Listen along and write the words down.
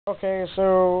Okay,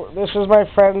 so this is my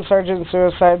friend Sergeant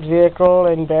Suicide's vehicle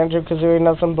in Banjo Kazooie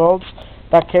Nuts and Bolts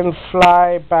that can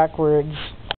fly backwards.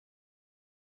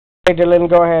 Hey Dylan,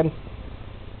 go ahead.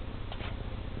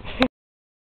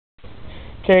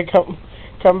 Okay,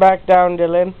 come back down,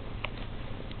 Dylan.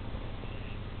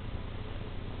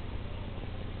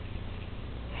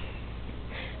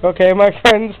 Okay, my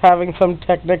friend's having some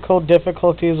technical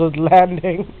difficulties with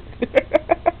landing.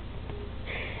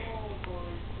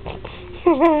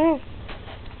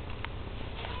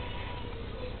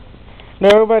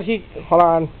 No, but hold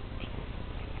on.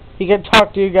 He can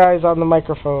talk to you guys on the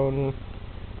microphone.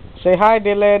 Say hi,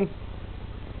 Dylan.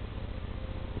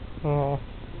 Oh.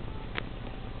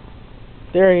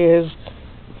 There he is.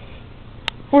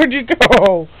 Where'd you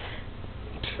go?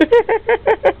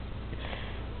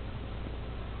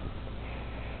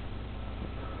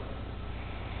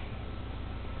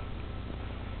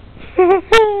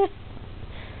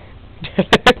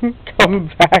 Dylan,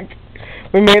 come back.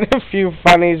 We made a few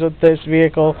funnies with this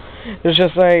vehicle. It's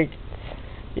just like,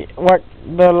 what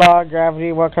the law of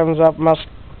gravity, what comes up must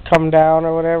come down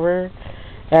or whatever.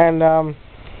 And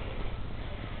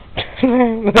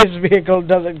this vehicle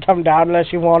doesn't come down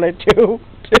unless you want it to.